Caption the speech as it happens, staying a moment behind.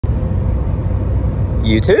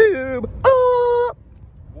YouTube. Oh,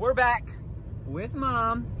 we're back with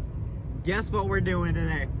Mom. Guess what we're doing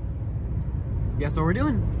today? Guess what we're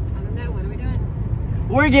doing? I don't know. What are we doing?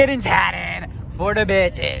 We're getting tatted for the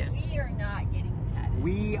bitches. We are not getting tatted.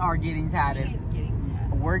 We are getting tatted. He is getting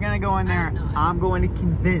tatted. We're gonna go in there. I'm not. I'm going to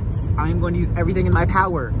convince. I'm going to use everything in my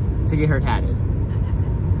power to get her tatted.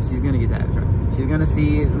 She's gonna get tatted, trust. She's gonna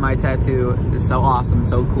see my tattoo. It's so awesome,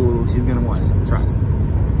 so cool. She's gonna want it, trust.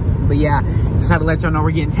 But yeah, just had to let y'all know we're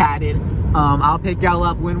getting tatted. I'll pick y'all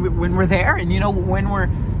up when we're there, and you know when we're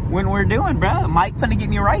doing, bro. Mike finna get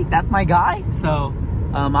me right. That's my guy. So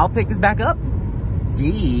I'll pick this back up.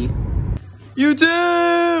 Yeah.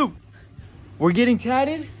 YouTube, we're getting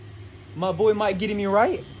tatted. My boy Mike getting me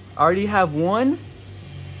right. I already have 1,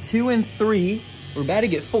 2, and 3. We're about to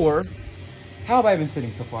get 4. How have I been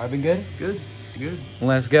sitting so far? I've been good? Good.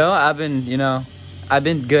 Let's go. I've been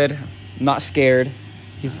good. Not scared.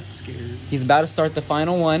 Not scared. He's about to start the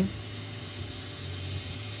final one.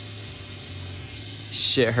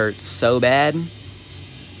 Shit hurts so bad.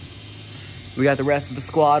 We got the rest of the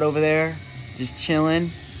squad over there, just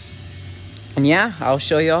chilling. And yeah, I'll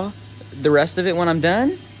show y'all the rest of it when I'm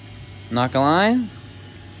done. Not gonna lie.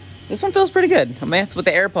 This one feels pretty good. I may have to put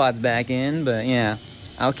the AirPods back in, but yeah.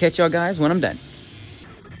 I'll catch y'all guys when I'm done.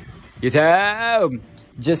 YouTube!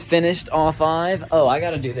 Just finished all 5. Oh, I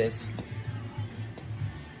gotta do this.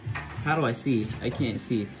 How do I see? I can't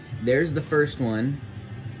see. There's the first one.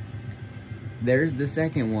 There's the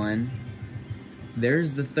second one.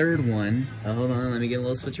 There's the third one. Oh, hold on, let me get a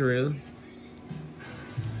little switcheroo.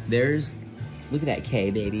 There's, look at that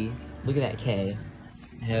K, baby. Look at that K.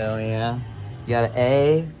 Hell yeah. You got an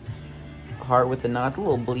A, heart with the knots, a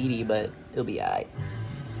little bleedy, but it'll be alright.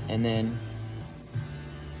 And then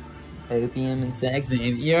opium and sex, baby.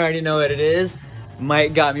 You already know what it is.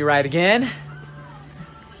 Mike got me right again.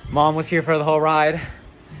 Mom was here for the whole ride.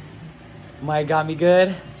 Mike got me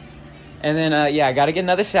good. And then, yeah, I gotta get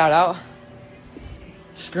another shout out.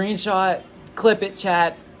 Screenshot, clip it,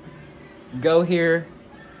 chat. Go here,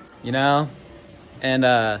 you know. And,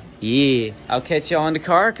 yeah, I'll catch y'all in the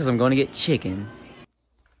car because I'm going to get chicken.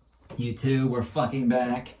 You two, we're fucking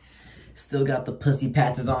back. Still got the pussy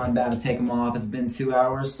patches on, about to take them off. It's been 2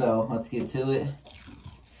 hours, so let's get to it.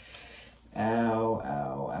 Ow,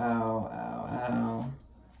 ow, ow, ow, ow.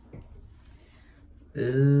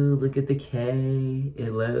 Ooh, look at the K.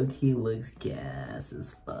 It low-key looks gas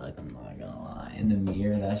as fuck, I'm not gonna lie. In the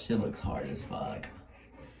mirror, that shit looks hard as fuck.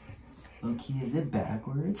 Low-key, is it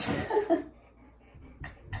backwards?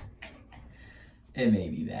 It may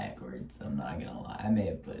be backwards, I'm not gonna lie. I may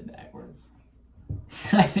have put it backwards.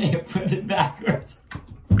 I may have put it backwards.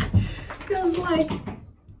 Cause like,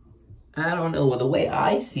 I don't know, well, the way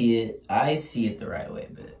I see it the right way,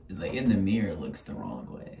 but like in the mirror it looks the wrong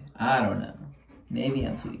way. I don't know. Maybe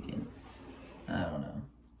I'm tweaking. I don't know.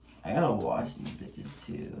 I gotta wash these bitches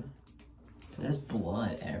too. There's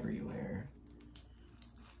blood everywhere.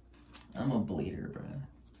 I'm a bleeder, bro.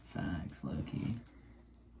 Facts, low-key.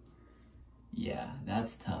 Yeah,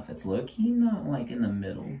 that's tough. It's low-key not like in the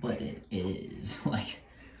middle, but it is. Like,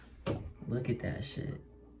 look at that shit.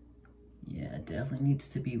 Yeah, it definitely needs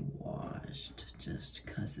to be washed just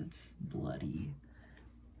because it's bloody.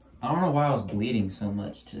 I don't know why I was bleeding so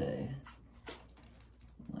much today.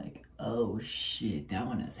 Like, oh shit, that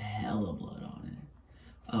one has hella blood on it.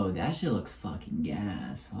 Oh, that shit looks fucking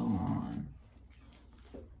gas. Hold on.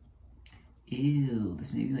 Ew,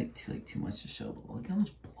 this may be like too much to show, but look how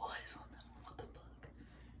much blood is on that one. What the fuck?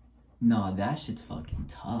 Nah, that shit's fucking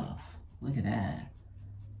tough. Look at that.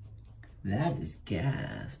 That is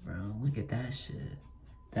gas, bro. Look at that shit.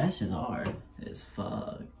 That shit's hard as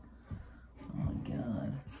fuck. Oh my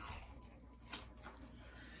god.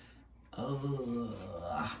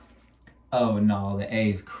 Oh no, the A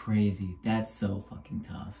is crazy. That's so fucking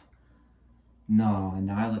tough. No,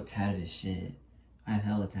 now I look tatted as shit. I have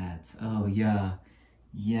hella tats. Oh yeah.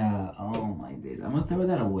 Yeah, oh my days. I'm gonna throw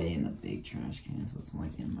that away in the big trash can so it's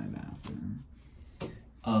like in my bathroom.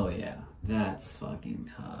 Oh yeah, that's fucking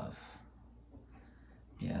tough.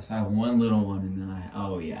 Yeah, so I have one little one and then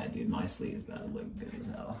oh yeah, dude, my sleeve's about to look good as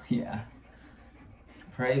hell. Yeah.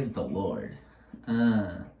 Praise the Lord.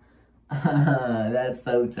 That's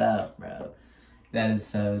so tough, bro. That is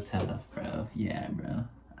so tough, bro. Yeah, bro.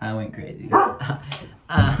 I went crazy. Hold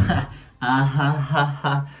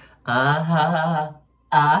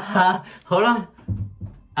on.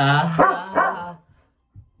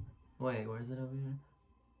 Wait, where's it over here?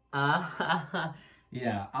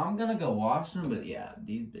 Yeah, I'm gonna go wash them, but yeah,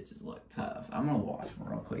 these bitches look tough. I'm gonna wash them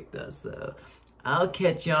real quick though, so I'll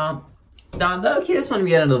catch y'all. Nah, okay, this one we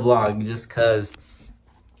get into the vlog just cause,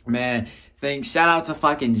 man, Thanks. Shout out to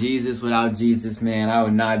fucking Jesus. Without Jesus, man, I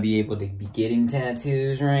would not be able to be getting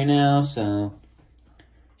tattoos right now. So,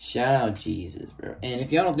 shout out Jesus, bro. And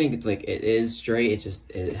if y'all don't think it's like, it is straight, it's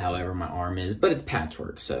just however my arm is. But it's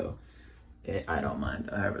patchwork, so I don't mind.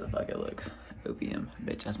 However the fuck it looks. Opium.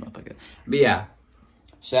 Bitch, ass motherfucker. But yeah.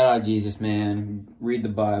 Shout out Jesus, man. Read the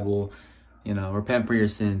Bible. You know, repent for your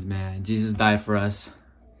sins, man. Jesus died for us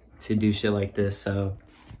to do shit like this. So,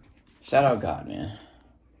 shout out God, man.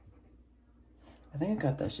 I think I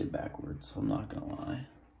got that shit backwards, so I'm not gonna lie.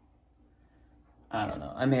 I don't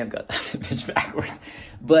know. I may have got that bitch backwards.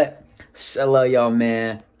 But, I love y'all,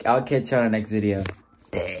 man. I'll catch y'all in the next video.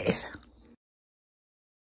 Peace.